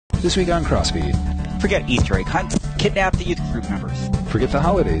This week on CrossFeed. Forget Easter egg hunts. Kidnap the youth group members. Forget the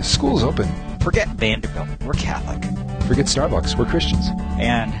holidays. School's open. Forget Vanderbilt. We're Catholic. Forget Starbucks. We're Christians.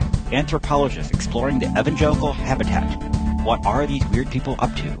 And anthropologists exploring the evangelical habitat. What are these weird people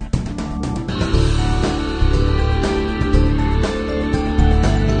up to?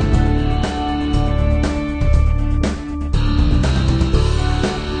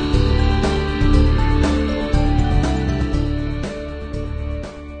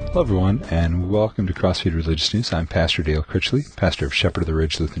 Hello, everyone, and welcome to CrossFeed Religious News. I'm Pastor Dale Critchley, pastor of Shepherd of the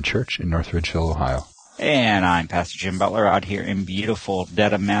Ridge Lutheran Church in North Ridgeville, Ohio. And I'm Pastor Jim Butler out here in beautiful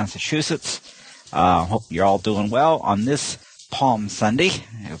Dedham, Massachusetts. Hope you're all doing well on this Palm Sunday.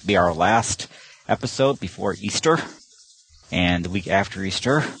 It'll be our last episode before Easter and the week after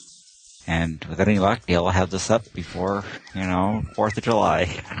Easter. And with any luck, Dale will have this up before, 4th of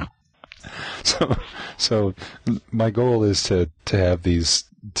July. So my goal is to have these,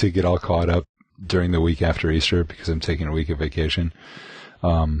 to get all caught up during the week after Easter because I'm taking a week of vacation.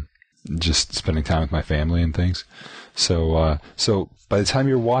 Just spending time with my family and things. So by the time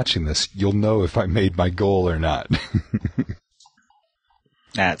you're watching this, you'll know if I made my goal or not.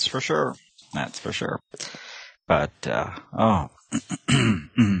 That's for sure. That's for sure. But, well,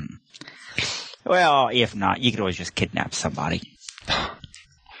 if not, you could always just kidnap somebody.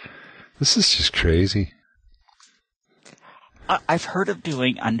 This is just crazy. I've heard of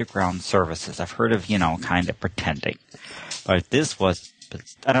doing underground services. I've heard of, kind of pretending. But this was,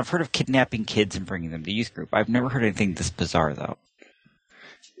 and I've heard of kidnapping kids and bringing them to youth group. I've never heard anything this bizarre, though.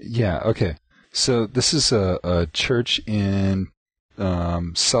 Yeah, okay. So this is a church in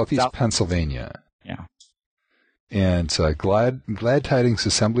southeast Pennsylvania. Yeah. And Glad Tidings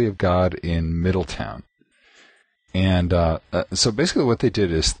Assembly of God in Middletown. And so basically what they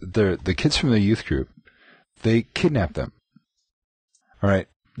did is the kids from the youth group, they kidnapped them. All right.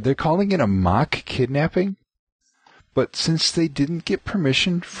 They're calling it a mock kidnapping, but since they didn't get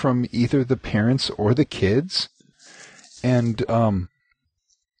permission from either the parents or the kids, and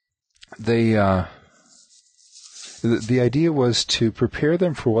the idea was to prepare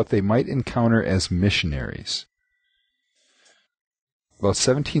them for what they might encounter as missionaries. About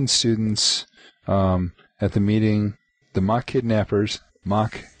 17 students at the meeting, the mock kidnappers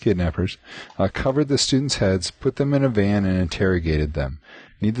covered the students' heads, put them in a van, and interrogated them.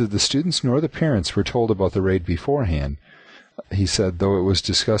 Neither the students nor the parents were told about the raid beforehand, he said, though it was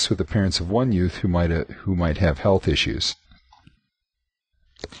discussed with the parents of one youth who might have health issues.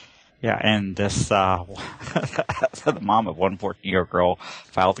 Yeah, and this the mom of one 14-year-old girl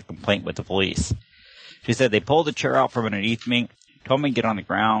filed a complaint with the police. She said, they pulled a chair out from underneath me, told me to get on the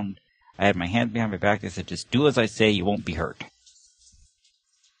ground. I had my hands behind my back. They said, just do as I say, you won't be hurt.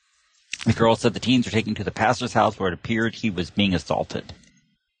 The girl said the teens were taken to the pastor's house where it appeared he was being assaulted.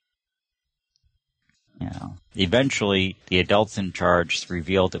 Eventually, the adults in charge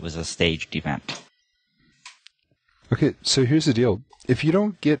revealed it was a staged event. Okay, so here's the deal. If you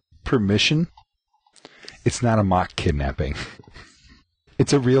don't get permission, it's not a mock kidnapping.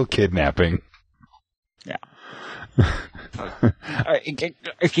 It's a real kidnapping. Yeah.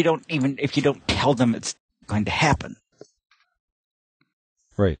 If you don't tell them it's going to happen.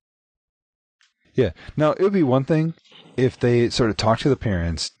 Right. Yeah. Now, it would be one thing if they sort of talked to the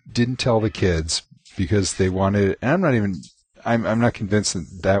parents, didn't tell the kids because they wanted, and I'm not convinced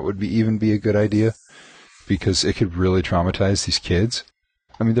that would even be a good idea because it could really traumatize these kids.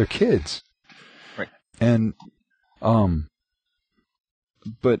 I mean, they're kids. Right. And,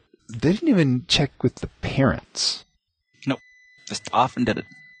 but they didn't even check with the parents. Nope. Just off and did it.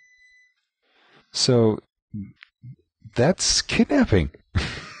 So, that's kidnapping.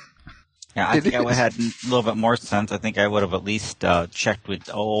 Yeah, I think I would have had a little bit more sense. I think I would have at least checked with,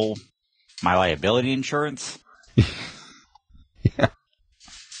 my liability insurance. Yeah.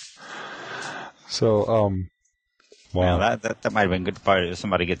 So, wow. Yeah, that might have been good for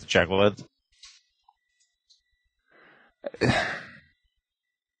somebody to get to check with.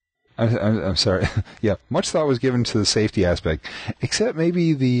 I'm sorry. Yeah, much thought was given to the safety aspect, except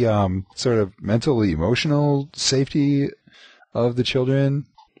maybe the sort of mental, emotional safety of the children.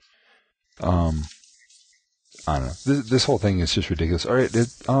 I don't know. This whole thing is just ridiculous. All right,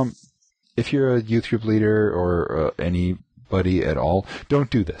 if you're a youth group leader or anybody at all, don't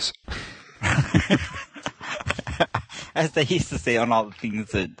do this. As they used to say on all the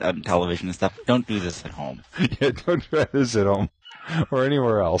things on television and stuff, don't do this at home. Yeah, don't try this at home or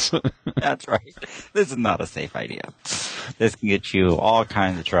anywhere else. That's right. This is not a safe idea. This can get you all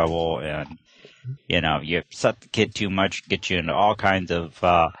kinds of trouble, and you upset the kid too much, get you into all kinds of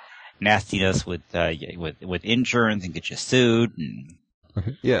nastiness with insurance, and get you sued. And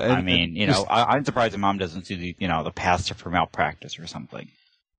Okay. Yeah. I mean, I'm surprised the mom doesn't sue the pastor for malpractice or something.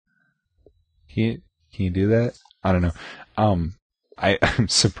 Can you do that? I don't know. I'm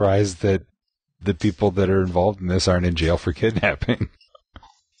surprised that the people that are involved in this aren't in jail for kidnapping.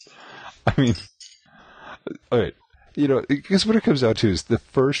 I mean, all right. Because what it comes out to is the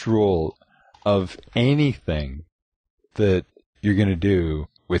first rule of anything that you're going to do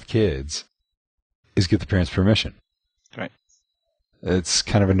with kids is get the parents' permission. Right. It's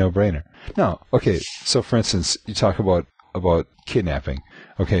kind of a no-brainer. No. Okay. So, for instance, you talk about kidnapping.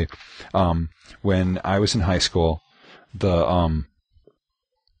 Okay. When I was in high school,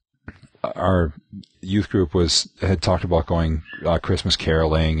 our youth group had talked about going Christmas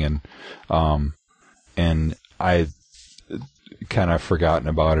caroling, and I kind of forgotten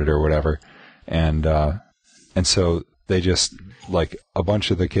about it or whatever, and so they just, like, a bunch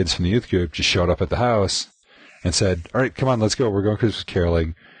of the kids from the youth group just showed up at the house and said, "All right, come on, let's go. We're going Christmas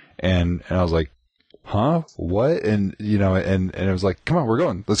caroling," and I was like, "Huh? What?" And and it was like, "Come on, we're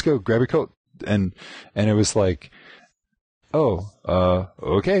going. Let's go. Grab your coat." And it was like, "Oh,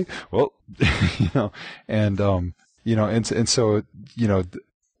 okay. Well," and so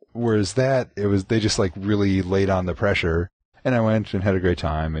whereas they just, like, really laid on the pressure, and I went and had a great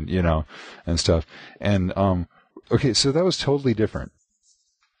time, and and stuff, and okay, so that was totally different.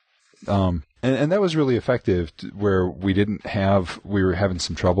 And that was really effective, where we were having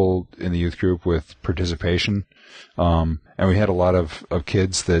some trouble in the youth group with participation, and we had a lot of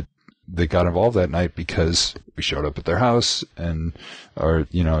kids that got involved that night because we showed up at their house and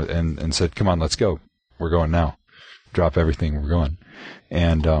said, "Come on, let's go. We're going now. Drop everything. We're going."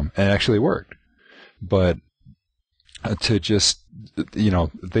 And it actually worked. But to just,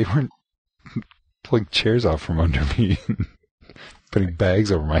 they weren't pulling chairs out from under me, putting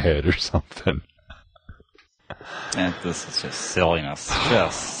bags over my head or something. And this is just silliness.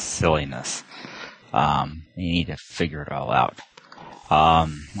 Just silliness. You need to figure it all out. Oh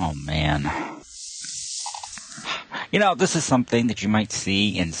man. This is something that you might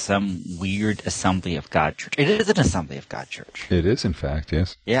see in some weird Assembly of God church. It is an Assembly of God church. It is, in fact,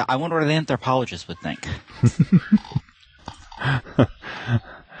 yes. Yeah, I wonder what an anthropologist would think. All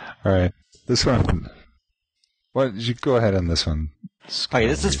right. This one. Why don't you go ahead on this one? Okay,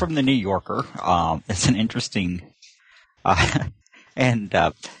 this is from the New Yorker. It's an interesting... and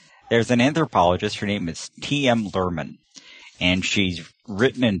there's an anthropologist. Her name is T.M. Lerman. And she's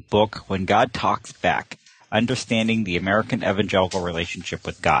written a book, When God Talks Back, Understanding the American Evangelical Relationship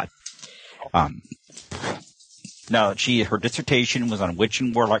with God. Now, her dissertation was on witch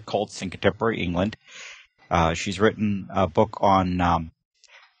and warlock cults in contemporary England. She's written a book on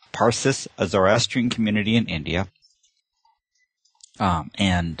Parsis, a Zoroastrian community in India.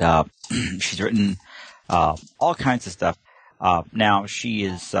 And she's written all kinds of stuff. Now,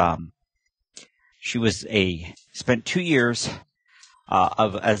 spent 2 years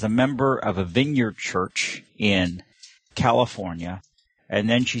as a member of a vineyard church in California, and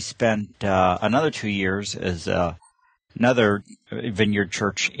then she spent another 2 years as another vineyard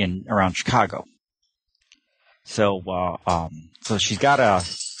church around Chicago. So she's got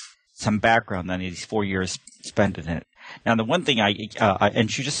some background on these 4 years spent in it. Now, the one thing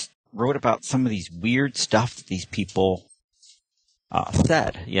and she just wrote about some of these weird stuff that these people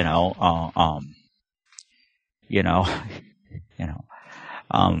said, and I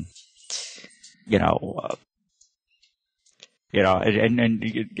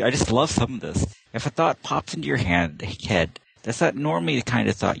just love some of this. If a thought pops into your head, that's not normally the kind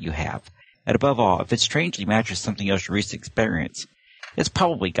of thought you have. And above all, if it strangely matches something else you recently experienced, it's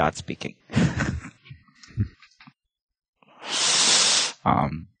probably God speaking.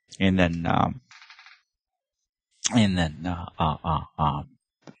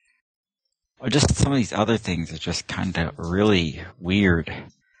 Just some of these other things are just kind of really weird.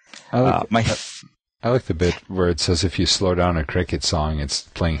 I like the bit where it says if you slow down a cricket song, it's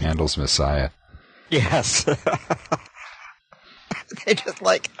playing Handel's Messiah. Yes. They're just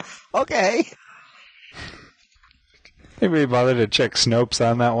like, okay. Anybody bother to check Snopes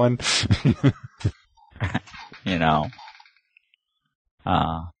on that one?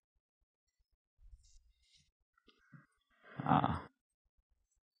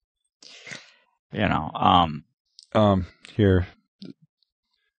 Here,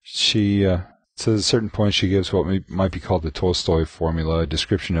 she says at a certain point she gives what might be called the Tolstoy formula, a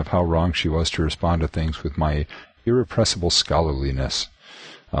description of how wrong she was to respond to things with my irrepressible scholarliness.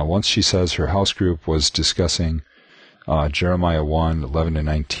 Once she says her house group was discussing Jeremiah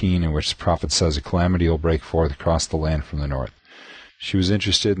 1:11-19, in which the prophet says a calamity will break forth across the land from the north. She was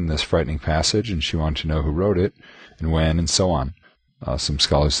interested in this frightening passage, and she wanted to know who wrote it, and when, and so on. Some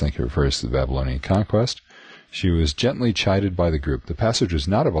scholars think it refers to the Babylonian conquest. She was gently chided by the group. The passage was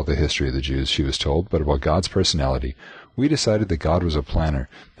not about the history of the Jews, she was told, but about God's personality. We decided that God was a planner,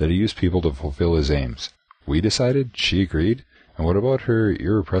 that he used people to fulfill his aims. We decided? She agreed? And what about her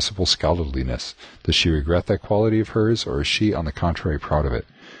irrepressible scholarliness? Does she regret that quality of hers, or is she, on the contrary, proud of it?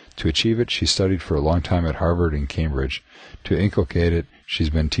 To achieve it, she studied for a long time at Harvard and Cambridge. To inculcate it, she's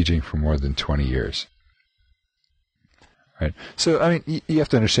been teaching for more than 20 years. Right. So, I mean, you have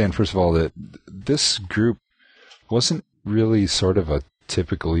to understand, first of all, that this group wasn't really sort of a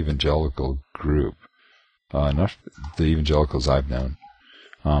typical evangelical group. Not the evangelicals I've known.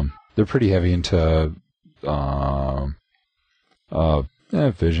 They're pretty heavy into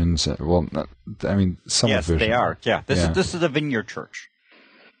visions. Well, some yes, vision. they are. Yeah, this is a vineyard church.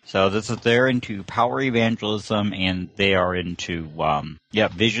 So they're into power evangelism, and they are into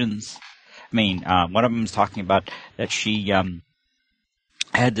visions. I mean, one of them is talking about that she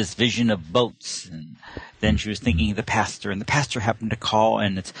had this vision of boats, and then she was thinking of the pastor, and the pastor happened to call,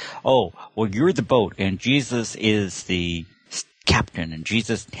 and it's, oh, well, you're the boat, and Jesus is the captain, and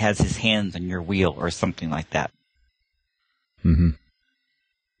Jesus has his hands on your wheel, or something like that. Mm-hmm.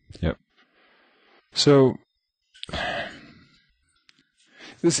 Yep. So,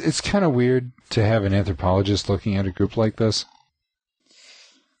 it's kind of weird to have an anthropologist looking at a group like this,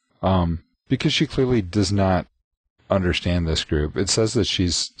 because she clearly does not understand this group. It says that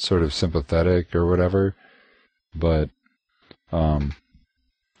she's sort of sympathetic or whatever, but of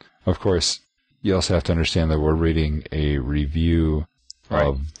course, you also have to understand that we're reading a review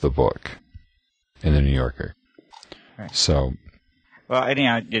of the book in the New Yorker. Right. So, well,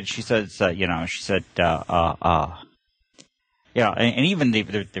 anyhow, she says, and even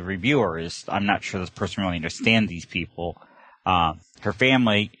the reviewer is, I'm not sure this person really understands these people. Her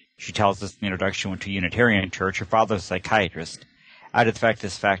family, she tells us in the introduction, went to a Unitarian church. Her father's a psychiatrist. Out of the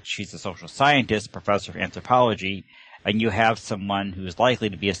fact she's a social scientist, professor of anthropology, and you have someone who is likely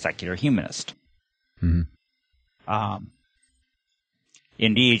to be a secular humanist. Mm-hmm.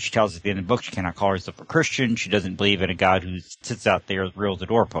 Indeed, she tells us at the end of the book she cannot call herself a Christian. She doesn't believe in a God who sits out there as real as a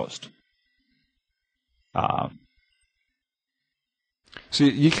doorpost. So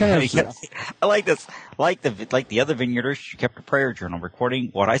you kind of, I like this. Like the other vineyarders, she kept a prayer journal recording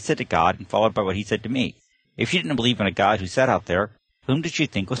what I said to God and followed by what He said to me. If she didn't believe in a God who sat out there, whom did she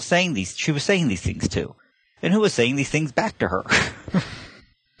think was saying these? She was saying these things to, and who was saying these things back to her?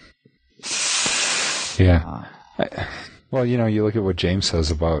 Yeah. Well, you look at what James says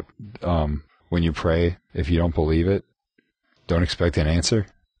about when you pray, if you don't believe it, don't expect an answer.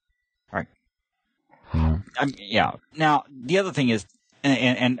 Right. Yeah. Now, the other thing is,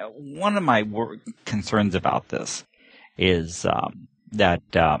 and one of my concerns about this is that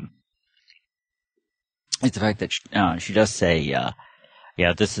it's the fact that she does say,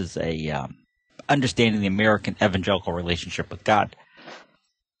 this is a understanding the American evangelical relationship with God.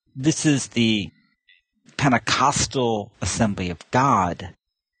 This is the Pentecostal Assembly of God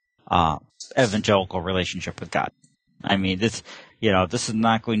evangelical relationship with God. I mean, this is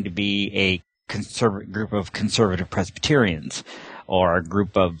not going to be a group of conservative Presbyterians, or a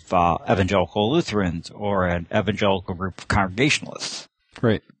group of evangelical Lutherans, or an evangelical group of Congregationalists.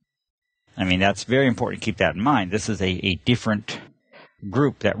 Right. I mean, that's very important to keep that in mind. This is a different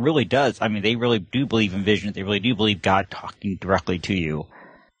group that really does. I mean, they really do believe in vision. They really do believe God talking directly to you.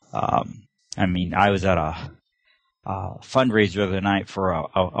 I mean, I was at a fundraiser the other night for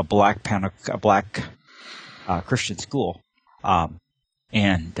a black Christian school,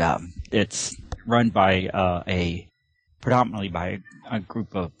 and it's run by predominantly by a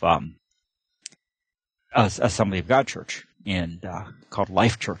group of Assembly of God Church, and called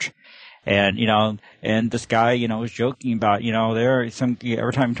Life Church. And and this guy was joking about every time you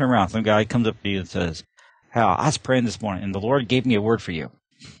turn around, some guy comes up to you and says, "Hal, I was praying this morning, and the Lord gave me a word for you."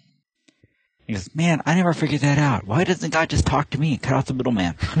 He goes, "Man, I never figured that out. Why doesn't God just talk to me and cut out the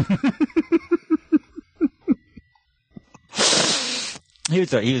middleman?" He was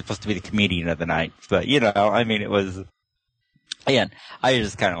supposed to be the comedian of the night, but I mean, it was. And I was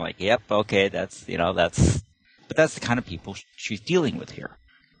just kind of like, "Yep, okay, that's but that's the kind of people she's dealing with here."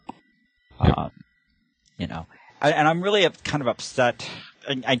 Yep. And I'm really kind of upset.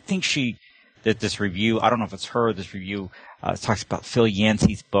 I think that this review, I don't know if it's her, this review talks about Phil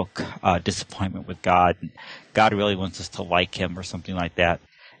Yancey's book, Disappointment with God. And God really wants us to like him or something like that.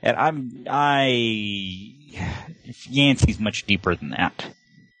 And Yancey's much deeper than that.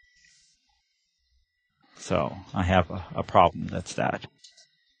 So I have a problem that's that.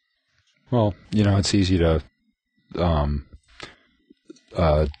 Well, it's easy to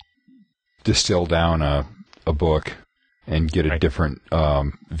distill down a book and get a different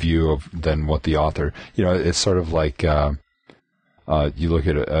view than what the author. It's sort of like you look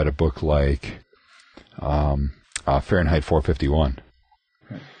at a book like Fahrenheit 451.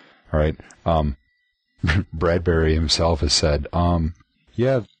 All right. Bradbury himself has said,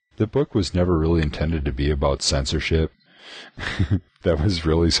 yeah, the book was never really intended to be about censorship. That was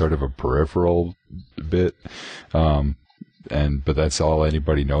really sort of a peripheral bit. But that's all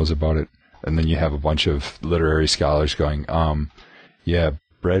anybody knows about it. And then you have a bunch of literary scholars going, yeah,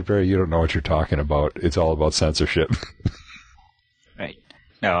 Bradbury, you don't know what you're talking about. It's all about censorship. Right.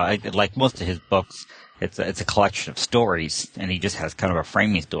 No, like most of his books, it's a collection of stories, and he just has kind of a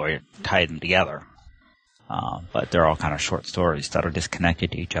framing story to tie them together. But they're all kind of short stories that are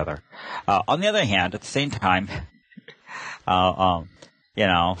disconnected to each other. On the other hand, at the same time,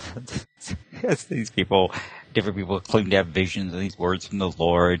 these people, different people claim to have visions of these words from the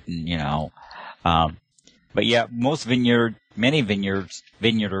Lord, and but yet many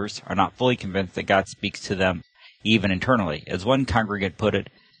vineyarders are not fully convinced that God speaks to them even internally. As one congregant put it,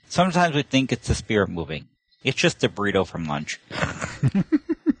 sometimes we think it's the Spirit moving. It's just a burrito from lunch.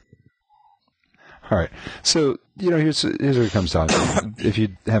 All right. So, here's what it comes down to. If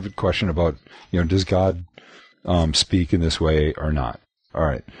you have a question about, does God speak in this way or not? All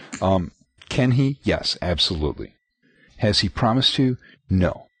right. Can he? Yes, absolutely. Has he promised to?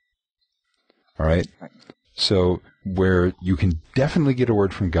 No. All right. So where you can definitely get a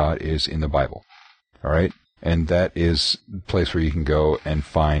word from God is in the Bible. All right. And that is the place where you can go and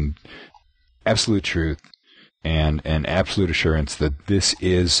find absolute truth and an absolute assurance that this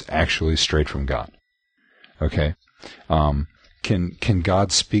is actually straight from God. Okay. Can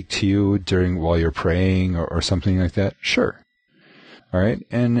God speak to you while you're praying or something like that? Sure. All right.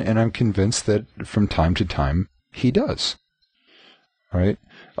 And I'm convinced that from time to time he does. All right.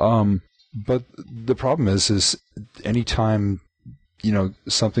 But the problem is anytime,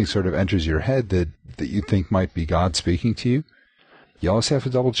 something sort of enters your head that you think might be God speaking to you, you always have to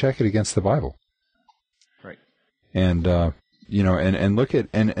double check it against the Bible. Right. And, and look at,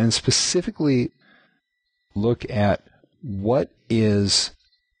 and specifically look at what is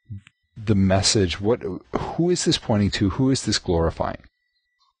the message, who is this pointing to? Who is this glorifying?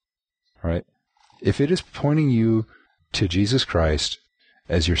 All right. If it is pointing you to Jesus Christ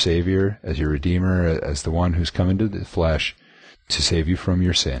as your Savior, as your Redeemer, as the one who's come into the flesh to save you from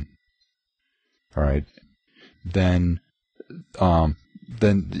your sin, all right, then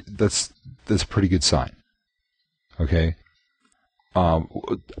that's a pretty good sign. Okay.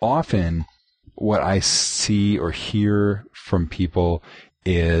 Often what I see or hear from people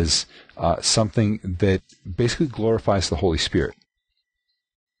is something that basically glorifies the Holy Spirit.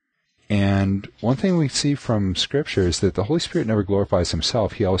 And one thing we see from Scripture is that the Holy Spirit never glorifies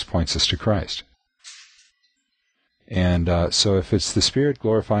himself. He always points us to Christ. And so if it's the Spirit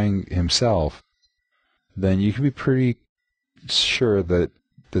glorifying himself, then you can be pretty sure that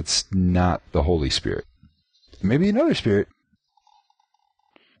that's not the Holy Spirit. Maybe another spirit,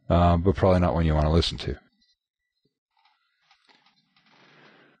 but probably not one you want to listen to.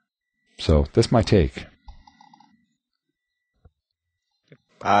 So that's my take.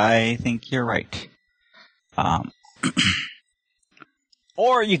 I think you're right.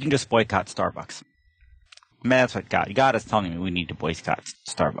 Or you can just boycott Starbucks. I mean, that's what God is telling me. We need to boycott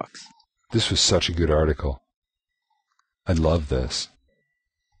Starbucks. This was such a good article. I love this.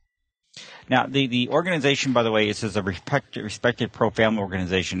 Now, the organization, by the way, it says a respected pro-family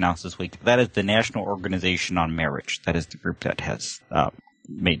organization announced this week. That is the National Organization on Marriage. That is the group that has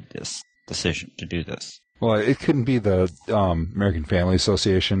made this decision to do this. Well, it couldn't be the American Family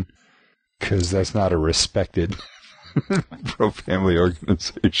Association, because that's not a respected pro-family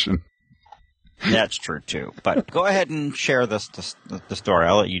organization. That's true, too. But go ahead and share the story.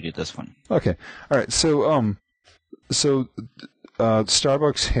 I'll let you do this one. Okay. All right. So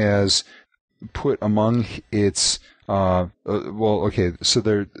Starbucks has put among its so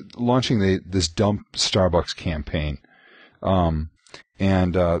they're launching this Dump Starbucks campaign. And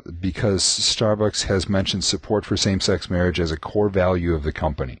because Starbucks has mentioned support for same-sex marriage as a core value of the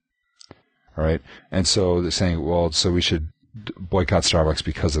company. All right. And so they're saying, well, so we should boycott Starbucks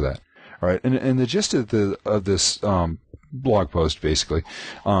because of that. All right. And the gist of this blog post basically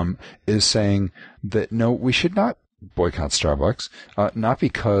is saying that no, we should not boycott Starbucks, not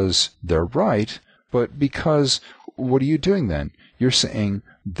because they're right, but because what are you doing then? You're saying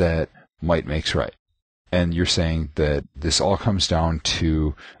that might makes right. And you're saying that this all comes down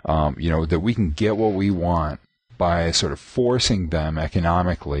to, that we can get what we want by sort of forcing them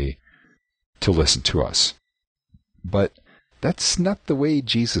economically to listen to us. But that's not the way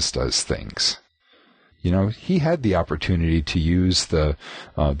Jesus does things. He had the opportunity to use the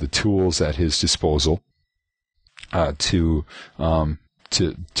tools at his disposal to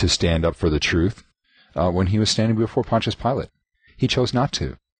stand up for the truth when he was standing before Pontius Pilate. He chose not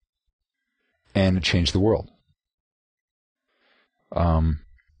to, and it changed the world.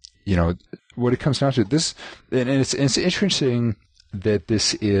 What it comes down to this, and it's interesting that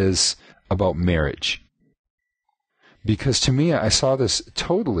this is about marriage, because to me, I saw this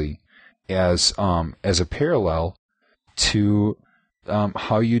totally as a parallel to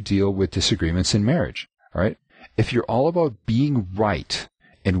how you deal with disagreements in marriage. All right, if you're all about being right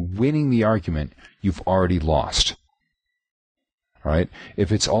and winning the argument, you've already lost. All right,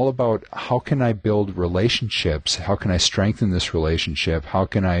 if it's all about how can I build relationships, how can I strengthen this relationship, how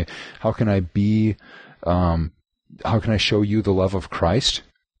can I show you the love of Christ,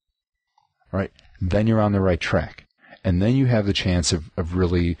 all right, then you're on the right track. And then you have the chance of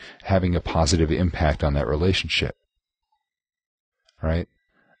really having a positive impact on that relationship. All right?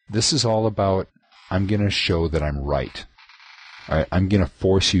 This is all about, I'm going to show that I'm right. All right? I'm going to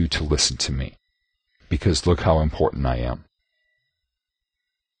force you to listen to me because look how important I am.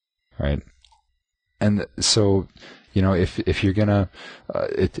 All right? And so, if you're going to,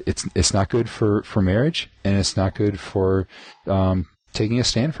 it's not good for marriage, and it's not good for taking a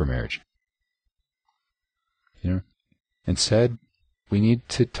stand for marriage. Instead, we need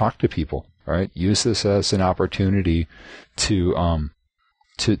to talk to people. All right, use this as an opportunity to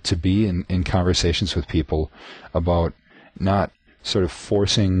be in conversations with people about not sort of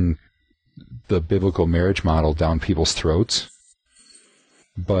forcing the biblical marriage model down people's throats,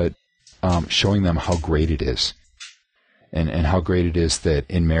 but showing them how great it is, and how great it is that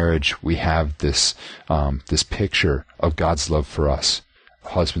in marriage we have this picture of God's love for us.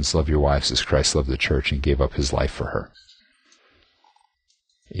 Husbands, love your wives as Christ loved the church and gave up his life for her.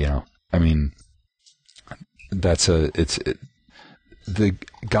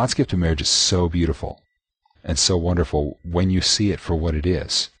 God's gift of marriage is so beautiful and so wonderful when you see it for what it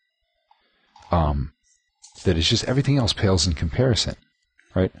is. That it's just everything else pales in comparison,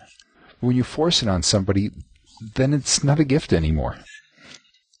 right? When you force it on somebody, then it's not a gift anymore.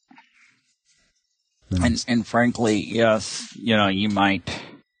 And frankly, yes, you're not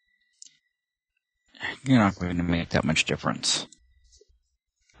going to make that much difference.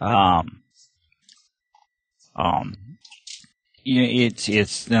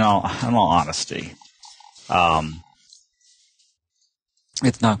 It's in all honesty,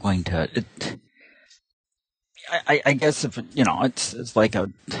 it's not going to. I guess if it's like I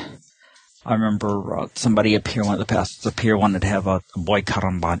remember somebody up here, one of the pastors up here, wanted to have a boycott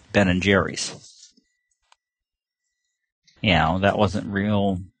on Ben and Jerry's. That wasn't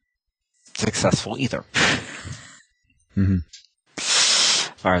real successful either. Mm-hmm. As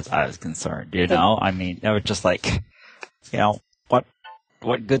far as I was concerned, I was just like, what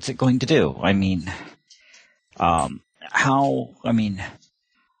good's it going to do? So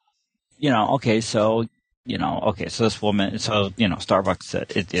this woman, Starbucks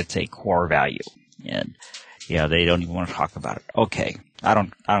said it's a core value, and they don't even want to talk about it. Okay, I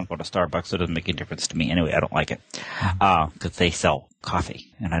don't go to Starbucks, so it doesn't make any difference to me. Anyway, I don't like it because they sell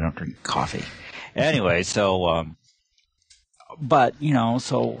coffee, and I don't drink coffee. Anyway, so are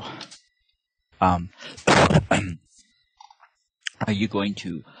you going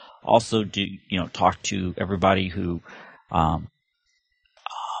to also talk to everybody who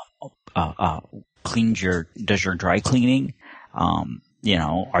does your dry cleaning? Are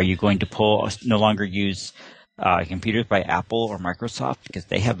you going to no longer use computers by Apple or Microsoft because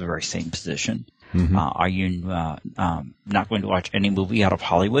they have the very same position? Mm-hmm. Are you not going to watch any movie out of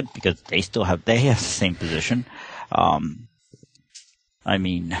Hollywood because they have the same position? Are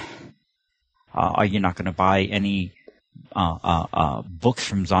you not going to buy any books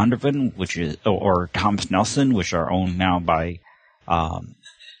from Zondervan, or Thomas Nelson, which are owned now by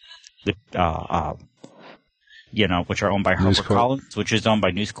which are owned by HarperCollins, which is owned by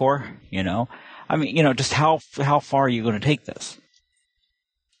News Corp? Just how far are you going to take this?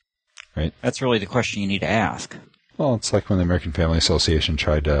 Right. That's really the question you need to ask. Well, it's like when the American Family Association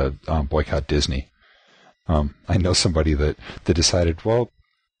tried to boycott Disney. I know somebody that decided, well,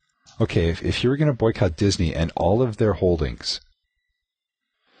 okay, if you were going to boycott Disney and all of their holdings,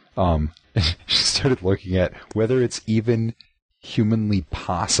 she started looking at whether it's even humanly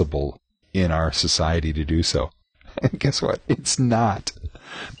possible in our society to do so. And guess what? It's not.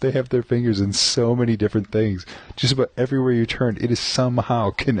 They have their fingers in so many different things. Just about everywhere you turn, it is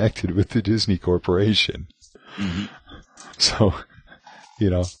somehow connected with the Disney Corporation. Mm-hmm. So,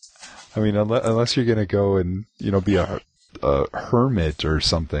 unless you're going to go and, be a a hermit or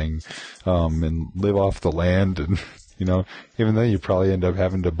something, and live off the land. And, even then you probably end up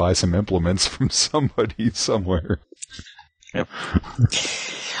having to buy some implements from somebody somewhere. Yep.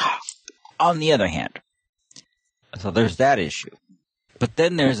 On the other hand, so there's that issue. But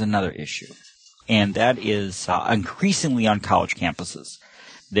then there's another issue, and that is increasingly on college campuses.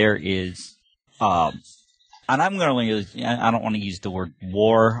 There is, and I'm going to use, I don't want to use the word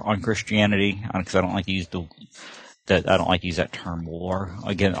war on Christianity, because I don't like to use that term war,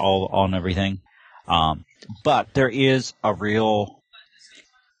 again, all on everything. But there is a real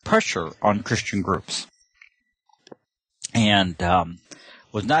pressure on Christian groups. And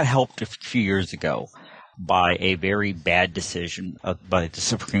was not helped a few years ago by a very bad decision by the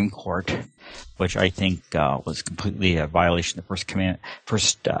Supreme Court, which I think was completely a violation of the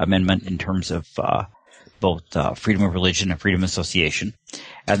First Amendment in terms of both freedom of religion and freedom of association.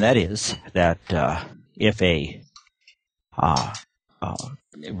 And that is that if a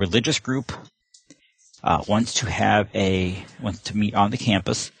religious group wants to meet on the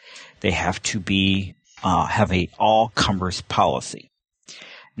campus, they have to have a all-comers policy.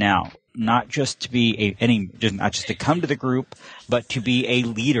 Now, not just to not just to come to the group, but to be a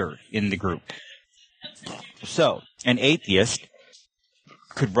leader in the group. So, an atheist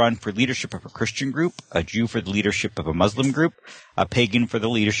could run for leadership of a Christian group, a Jew for the leadership of a Muslim group, a pagan for the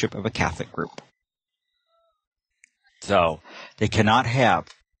leadership of a Catholic group. So, they cannot have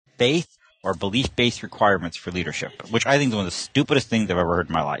faith or belief-based requirements for leadership, which I think is one of the stupidest things I've ever heard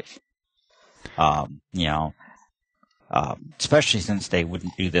in my life. Especially since they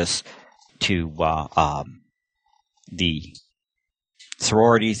wouldn't do this to the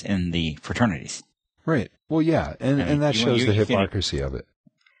sororities and the fraternities. Right. Well, yeah, and that shows the hypocrisy of it.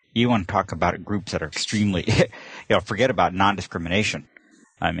 You want to talk about groups that are extremely, forget about non-discrimination.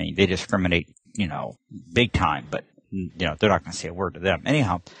 I mean, they discriminate, big time, but, they're not going to say a word to them.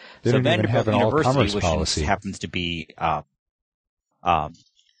 Anyhow, they don't even have an all-comers which policy. Happens to be,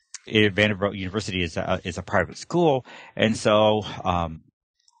 Vanderbilt University is a private school, and so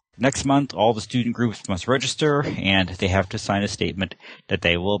next month all the student groups must register, and they have to sign a statement that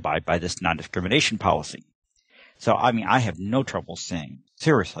they will abide by this non-discrimination policy. So, I mean, I have no trouble seeing,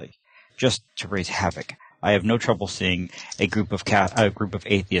 seriously, just to raise havoc, I have no trouble seeing a group of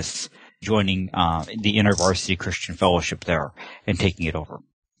atheists joining the InterVarsity Christian Fellowship there and taking it over.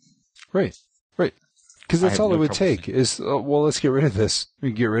 Right. Because that's all it would take is, let's get rid of this. We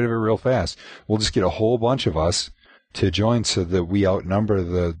can get rid of it real fast. We'll just get a whole bunch of us to join so that we outnumber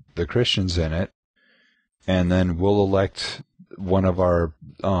the Christians in it, and then we'll elect one of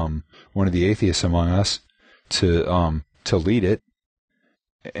the atheists among us to lead it,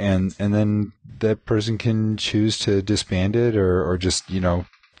 and then that person can choose to disband it or just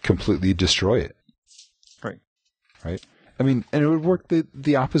completely destroy it. Right. I mean, and it would work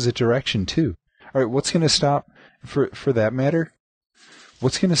the opposite direction too. All right, what's going to stop, for that matter,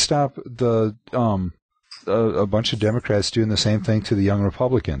 what's going to stop a bunch of Democrats doing the same thing to the young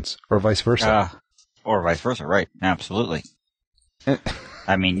Republicans, or vice versa? Right? Absolutely.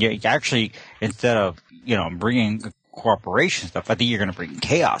 I mean, you actually, instead of bringing cooperation stuff, I think you're going to bring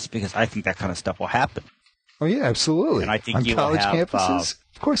chaos, because I think that kind of stuff will happen. Oh yeah, absolutely. And I think on college campuses,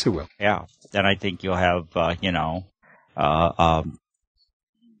 of course it will. Yeah, and I think you'll have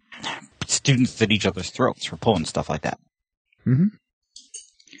students at each other's throats for pulling stuff like that. Mm-hmm.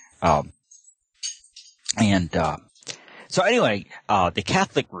 So anyway, the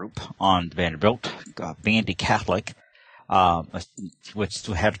Catholic group on Vanderbilt, Vandy Catholic, which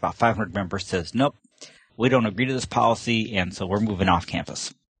had about 500 members, says, nope, we don't agree to this policy, and so we're moving off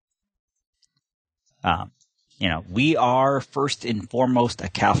campus. We are first and foremost a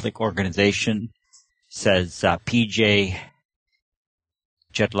Catholic organization, says P.J.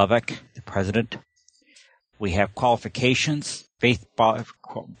 Jedlovec, the president. We have qualifications,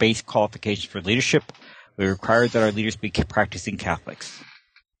 faith-based qualifications for leadership. We require that our leaders be practicing Catholics.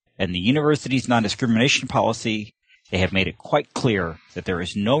 And the university's non-discrimination policy, they have made it quite clear that there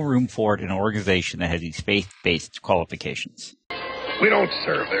is no room for it in an organization that has these faith-based qualifications. We don't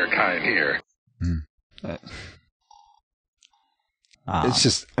serve their kind here. It's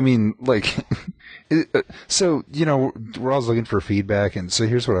just, I mean, so, we're always looking for feedback, and so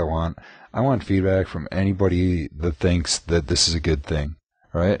here's what I want. I want feedback from anybody that thinks that this is a good thing,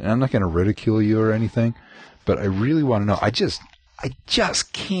 right? And I'm not going to ridicule you or anything, but I really want to know. I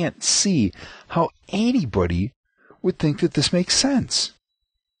just can't see how anybody would think that this makes sense.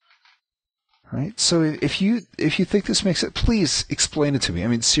 Right? So if you think this makes sense, please explain it to me. I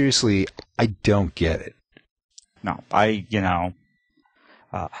mean, seriously, I don't get it. No,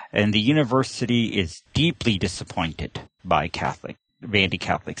 And the university is deeply disappointed by Vandy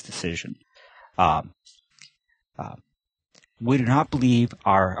Catholic's decision. We do not believe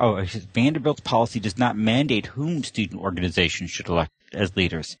Vanderbilt's policy does not mandate whom student organizations should elect as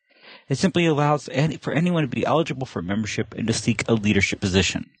leaders. It simply allows for anyone to be eligible for membership and to seek a leadership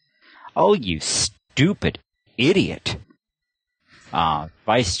position. Oh, you stupid idiot.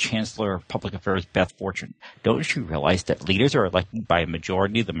 Vice Chancellor of Public Affairs Beth Fortune, don't you realize that leaders are elected by a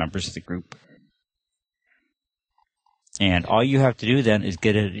majority of the members of the group? And all you have to do then is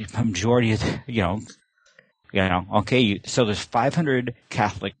get a majority of, so there's 500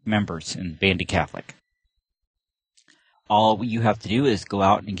 Catholic members in Vandy Catholic. All you have to do is go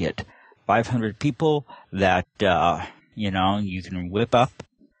out and get 500 people that, you can whip up,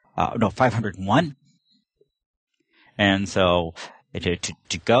 501. And so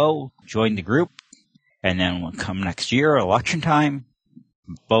to go join the group, and then when come next year, election time,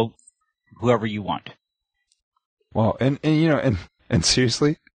 vote whoever you want. Wow, and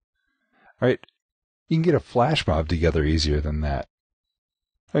seriously, all right, you can get a flash mob together easier than that.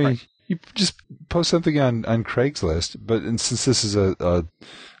 I mean, right. You just post something on Craigslist, but since this is a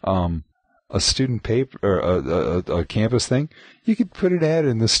student paper or a campus thing, you could put an ad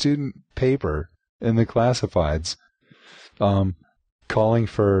in the student paper in the classifieds, calling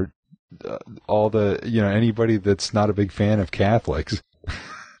for all the anybody that's not a big fan of Catholics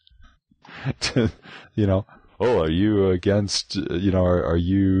to are you against, are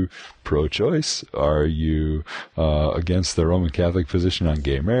you pro-choice? Are you against the Roman Catholic position on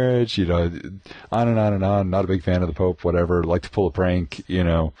gay marriage? On and on and on. Not a big fan of the Pope, whatever. Like to pull a prank,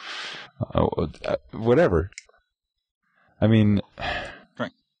 whatever. I mean,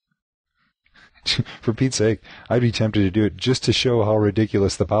 right. For Pete's sake, I'd be tempted to do it just to show how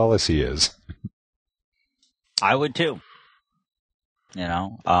ridiculous the policy is. I would too.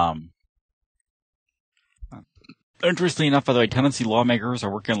 Interestingly enough, by the way, Tennessee lawmakers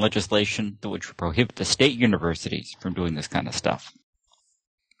are working on legislation which would prohibit the state universities from doing this kind of stuff.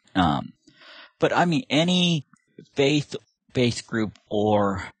 But I mean, any faith-based group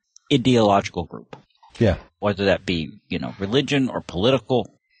or ideological group. Yeah. Whether that be, religion or political.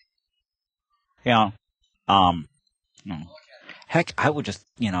 Heck, I would just,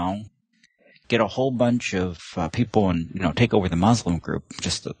 get a whole bunch of people and, take over the Muslim group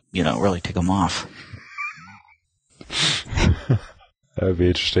just to, really tick them off. That would be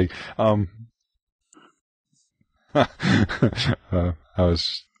interesting. I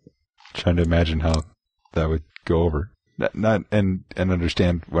was trying to imagine how that would go over. Not and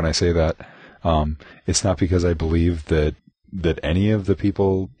understand when I say that, it's not because I believe that any of the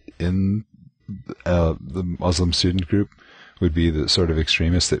people in the Muslim student group would be the sort of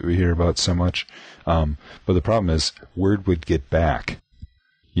extremists that we hear about so much. But the problem is, word would get back.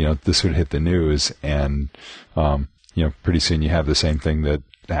 This would hit the news, and pretty soon you have the same thing that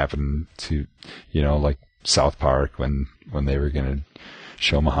happened to, like South Park when they were going to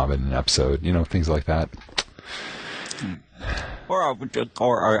show Muhammad in an episode, things like that.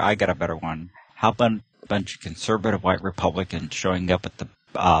 Or I got a better one. How about a bunch of conservative white Republicans showing up at the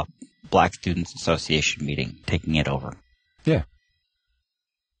Black Students Association meeting, taking it over? Yeah.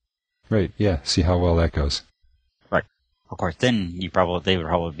 Right. Yeah. See how well that goes. Right. Of course, then they would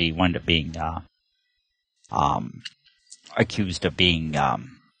probably wind up being accused of being what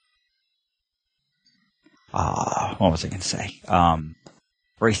was I going to say?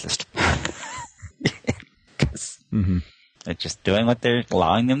 Racist. They're just doing what they're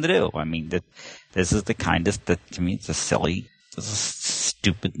allowing them to do. I mean, this is the kindest that, to me, it's a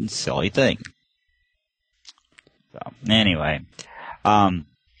stupid and silly thing. So, anyway, I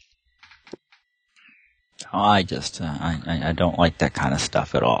don't like that kind of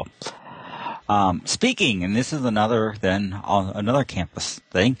stuff at all. Speaking, and this is another campus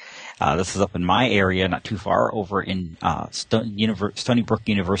thing. This is up in my area, not too far, over in Stony Brook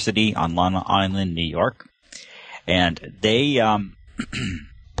University on Long Island, New York. And they,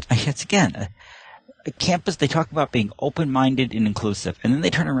 it's again, a campus, they talk about being open-minded and inclusive, and then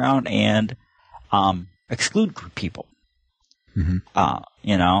they turn around and exclude people.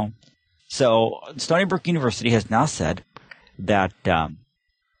 So Stony Brook University has now said that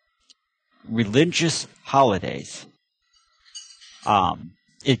religious holidays,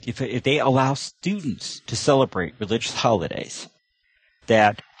 if they allow students to celebrate religious holidays,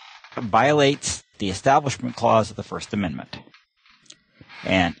 that violates the Establishment Clause of the First Amendment.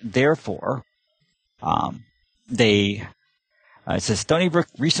 And therefore, it says Stony Brook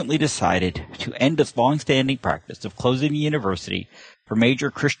recently decided to end its long-standing practice of closing the university for major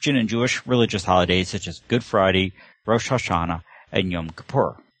Christian and Jewish religious holidays such as Good Friday, Rosh Hashanah, and Yom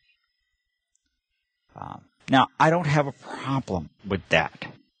Kippur. Now, I don't have a problem with that,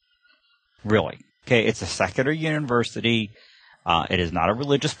 really. Okay, it's a secular university. It is not a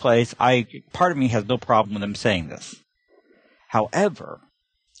religious place. Part of me has no problem with them saying this. However,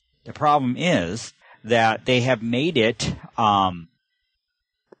 the problem is that they have made it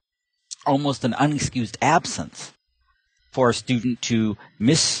almost an unexcused absence for a student to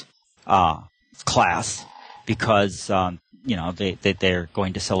miss class because they're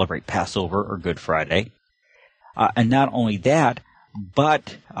going to celebrate Passover or Good Friday, and not only that,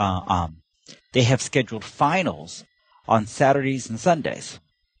 but they have scheduled finals on Saturdays and Sundays.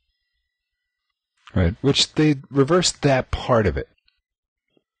 Right, which they reversed that part of it.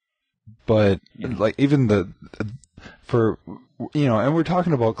 But like even and we're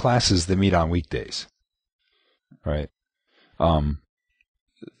talking about classes that meet on weekdays, right?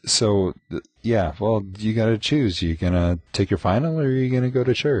 So well, you got to choose. You gonna take your final, or are you gonna go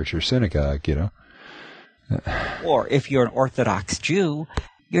to church or synagogue? Or if you're an Orthodox Jew,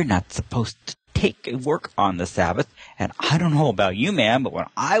 you're not supposed to take work on the Sabbath. And I don't know about you, man, but when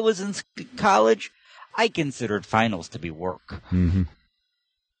I was in college, I considered finals to be work. Mm-hmm.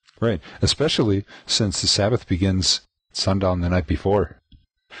 Right, especially since the Sabbath begins sundown the night before.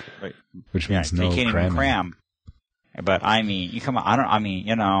 Right. Which means no you can't cramming. even cram. But I mean, you come on. I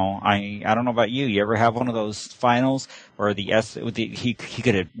don't know about you. You ever have one of those finals where the essay, he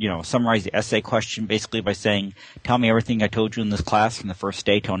could summarize the essay question basically by saying, "Tell me everything I told you in this class from the first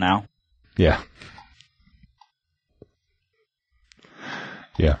day till now." Yeah.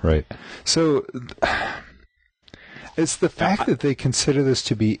 Yeah. Right. So it's the fact that they consider this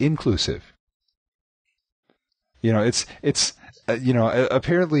to be inclusive.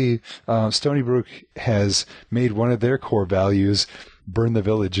 Apparently Stony Brook has made one of their core values burn the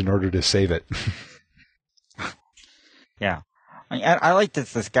village in order to save it. Yeah. I like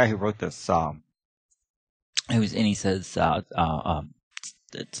this guy who wrote this, he says,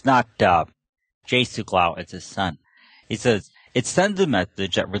 it's not Jay Suklau, it's his son. He says, it sends a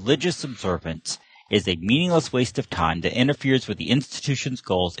message that religious observance is a meaningless waste of time that interferes with the institution's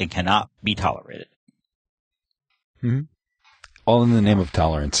goals and cannot be tolerated. Mm-hmm. All in the name of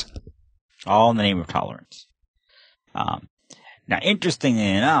tolerance. All in the name of tolerance. Now, interestingly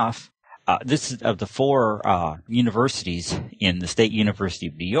enough, this is of the 4 universities in the State University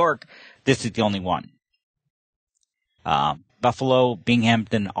of New York, this is the only one. Buffalo,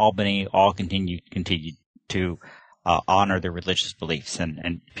 Binghamton, Albany all continue to honor their religious beliefs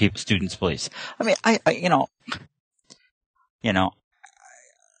and students' beliefs. I mean, I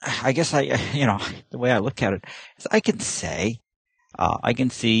guess the way I look at it is I can see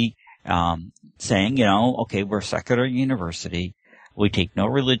saying, okay, we're a secular university. We take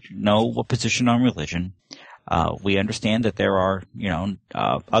no position on religion. We understand that there are,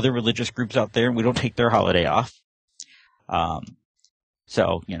 other religious groups out there, and we don't take their holiday off.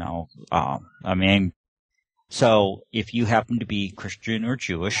 So if you happen to be Christian or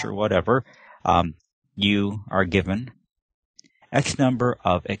Jewish or whatever, you are given X number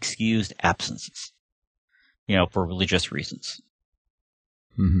of excused absences, for religious reasons.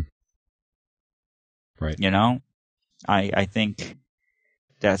 Mm-hmm. Right. I think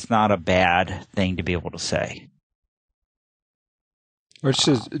that's not a bad thing to be able to say. Or it's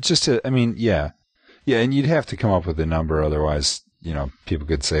just and you'd have to come up with a number, otherwise, people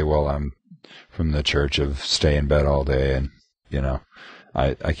could say, well, I'm from the church of stay in bed all day, and,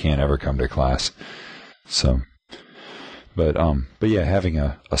 I can't ever come to class. So, but yeah, having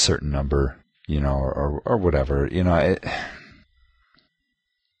a certain number, or whatever,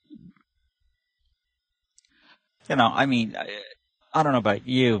 I don't know about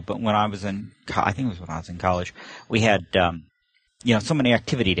you, but when I was in college, we had, so many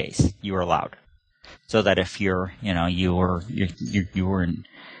activity days you were allowed. So that if you were in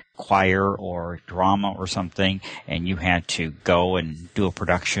choir or drama or something, and you had to go and do a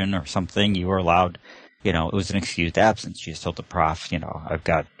production or something, you were allowed, it was an excused absence. You just told the prof, I've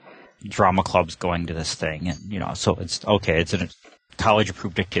got drama clubs going to this thing, and, so it's okay, it's a college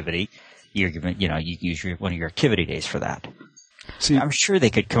approved activity. You're given, you use one of your activity days for that. See, I'm sure they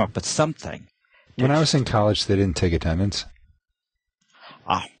could come up with something. When I was in college, they didn't take attendance.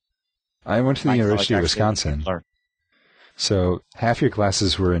 I went to the University of Wisconsin. So half your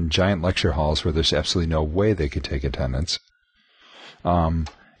classes were in giant lecture halls where there's absolutely no way they could take attendance. And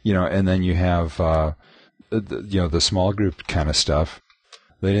then you have, the small group kind of stuff.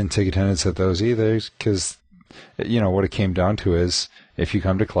 They didn't take attendance at those either because, what it came down to is if you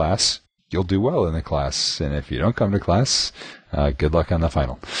come to class, you'll do well in the class. And if you don't come to class, good luck on the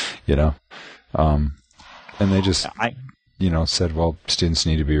final, And they just... said, well, students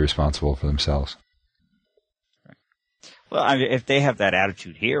need to be responsible for themselves. Well, I mean, if they have that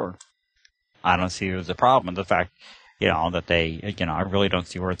attitude here, I don't see it as a problem. The fact, that they, I really don't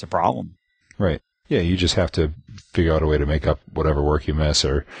see where it's a problem. Right. Yeah, you just have to figure out a way to make up whatever work you miss,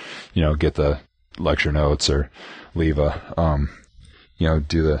 or, get the lecture notes, or leave have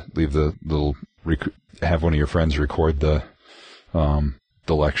one of your friends record the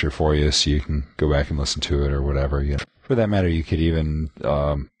lecture for you so you can go back and listen to it or whatever. For that matter, you could even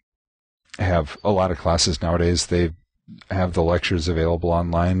have a lot of classes nowadays. They have the lectures available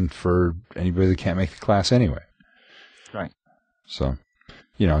online for anybody that can't make the class anyway. Right. So,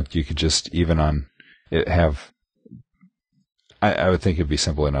 you could just even on it have. I would think it'd be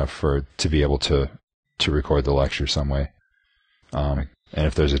simple enough to be able to record the lecture some way, and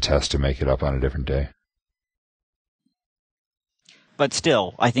if there's a test, to make it up on a different day. But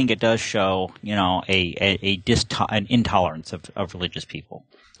still, I think it does show, an intolerance of religious people.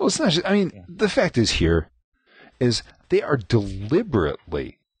 Well, it's not just, the fact is they are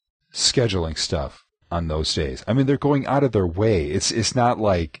deliberately scheduling stuff on those days. They're going out of their way. It's not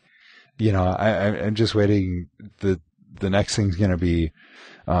like, I'm just waiting. The next thing's going to be,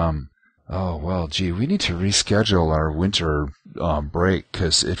 we need to reschedule our winter break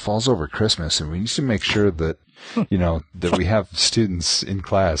because it falls over Christmas, and we need to make sure that, that we have students in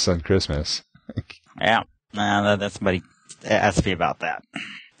class on Christmas. Yeah. That's somebody asked me about that.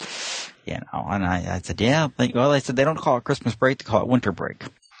 And I said, yeah. Well, they said they don't call it Christmas break; they call it winter break.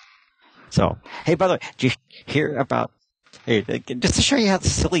 So, hey, by the way, did you hear about? Hey, just to show you how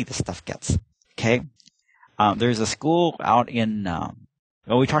silly this stuff gets. Okay, there's a school out in.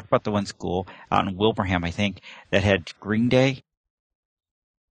 We talked about the one school out in Wilbraham, I think, that had Green Day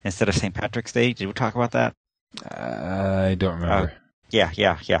instead of St. Patrick's Day. Did we talk about that? I don't remember. Yeah.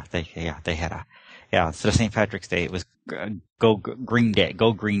 They had instead of St. Patrick's Day, it was Go Green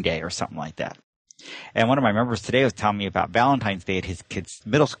Day or something like that. And one of my members today was telling me about Valentine's Day at his kid's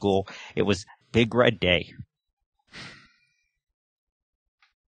middle school. It was Big Red Day.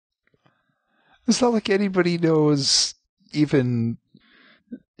 It's not like anybody knows even.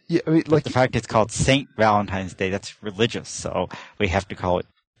 Yeah, the fact it's called Saint Valentine's Day, that's religious, so we have to call it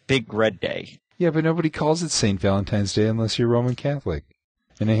Big Red Day. Yeah, but nobody calls it Saint Valentine's Day unless you're Roman Catholic.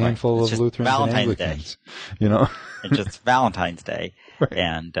 And a handful of Lutherans and Anglicans. Day. It's just Valentine's Day. Right.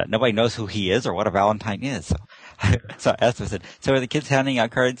 And nobody knows who he is or what a Valentine is. So Esther said, so are the kids handing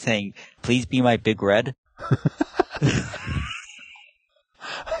out cards saying, please be my Big Red?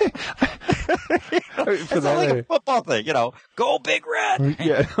 It's like a football thing, go Big Red.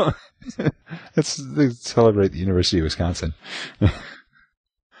 Yeah. They celebrate the University of Wisconsin.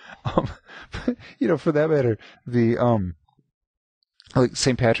 For that matter, the, like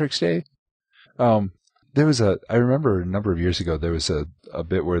St. Patrick's Day, there was I remember a number of years ago, there was a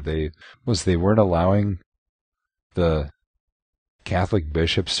bit where they weren't allowing the Catholic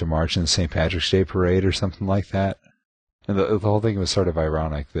bishops to march in the St. Patrick's Day parade or something like that. And the whole thing was sort of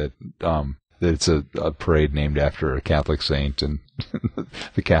ironic that it's a parade named after a Catholic saint, and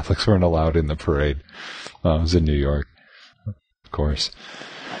the Catholics weren't allowed in the parade. It was in New York, of course.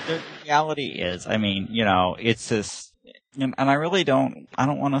 The reality is, it's this. And I don't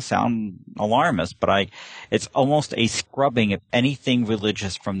want to sound alarmist, but it's almost a scrubbing of anything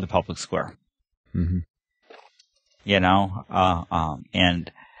religious from the public square. Mm-hmm.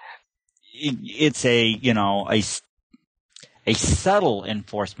 And it's a subtle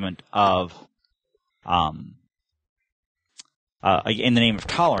enforcement of, in the name of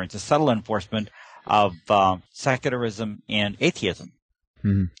tolerance, a subtle enforcement of, secularism and atheism.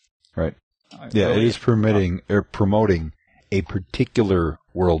 Mm-hmm. Right. Yeah, it is promoting a particular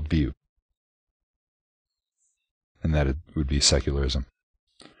worldview, and that it would be secularism.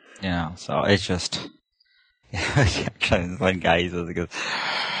 Yeah, so it's just one guy says,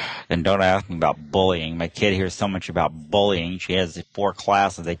 and don't ask me about bullying. My kid hears so much about bullying. She has 4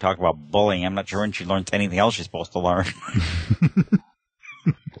 classes. They talk about bullying. I'm not sure when she learns anything else she's supposed to learn.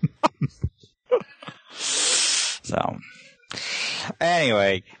 So.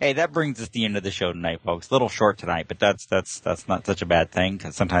 Anyway, hey, that brings us to the end of the show tonight, folks. A little short tonight, but that's not such a bad thing,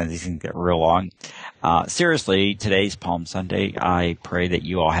 because sometimes these things get real long. Seriously, today's Palm Sunday. I pray that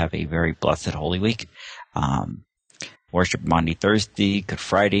you all have a very blessed Holy Week. Worship Monday, Thursday, Good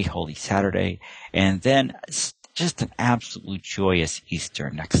Friday, Holy Saturday, and then just an absolute joyous Easter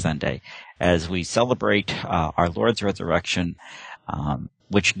next Sunday as we celebrate our Lord's resurrection,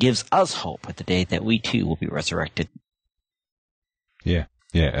 which gives us hope at the day that we too will be resurrected. Yeah,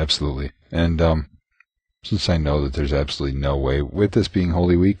 absolutely. And since I know that there's absolutely no way, with this being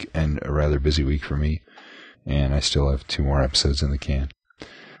Holy Week and a rather busy week for me, and I still have 2 more episodes in the can.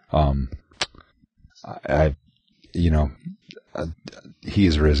 He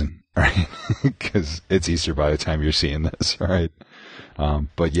is risen, right? Because it's Easter by the time you're seeing this, right?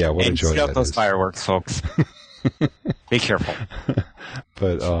 But yeah, what a joy that is. Those fireworks, folks. Be careful.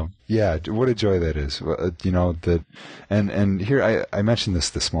 But yeah, what a joy that is. And here I mentioned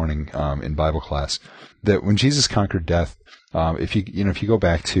this morning in Bible class, that when Jesus conquered death, if you go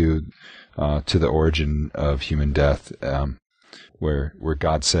back to the origin of human death, where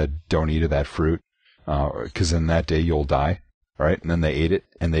God said, "Don't eat of that fruit, because in that day you'll die," right? And then they ate it,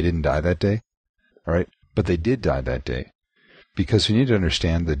 and they didn't die that day, right? But they did die that day, because we need to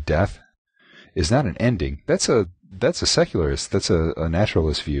understand that death is not an ending. That's a secularist, that's a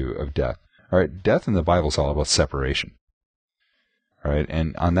naturalist view of death. All right, death in the Bible is all about separation. All right,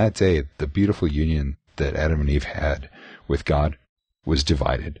 and on that day, the beautiful union that Adam and Eve had with God was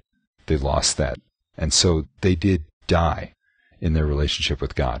divided. They lost that, and so they did die in their relationship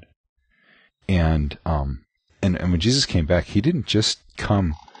with God. And when Jesus came back, he didn't just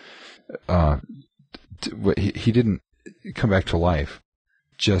come. He didn't come back to life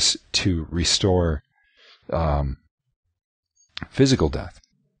just to restore physical death,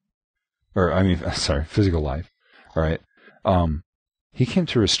 physical life. All right. He came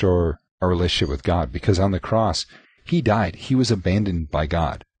to restore our relationship with God, because on the cross, he died. He was abandoned by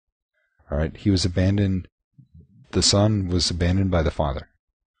God. All right. He was abandoned. The Son was abandoned by the Father,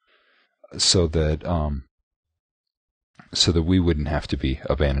 so that we wouldn't have to be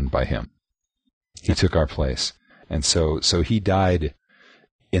abandoned by him. He took our place. And so he died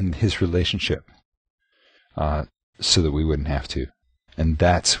in his relationship, so that we wouldn't have to. And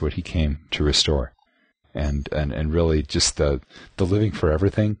that's what he came to restore. And really just the living forever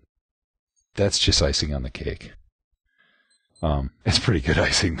thing, that's just icing on the cake. It's pretty good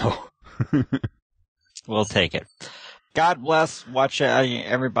icing though. We'll take it. God bless. Watch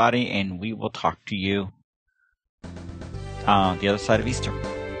everybody, and we will talk to you the other side of Easter.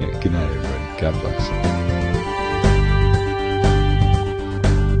 Yeah, good night, everybody. God bless.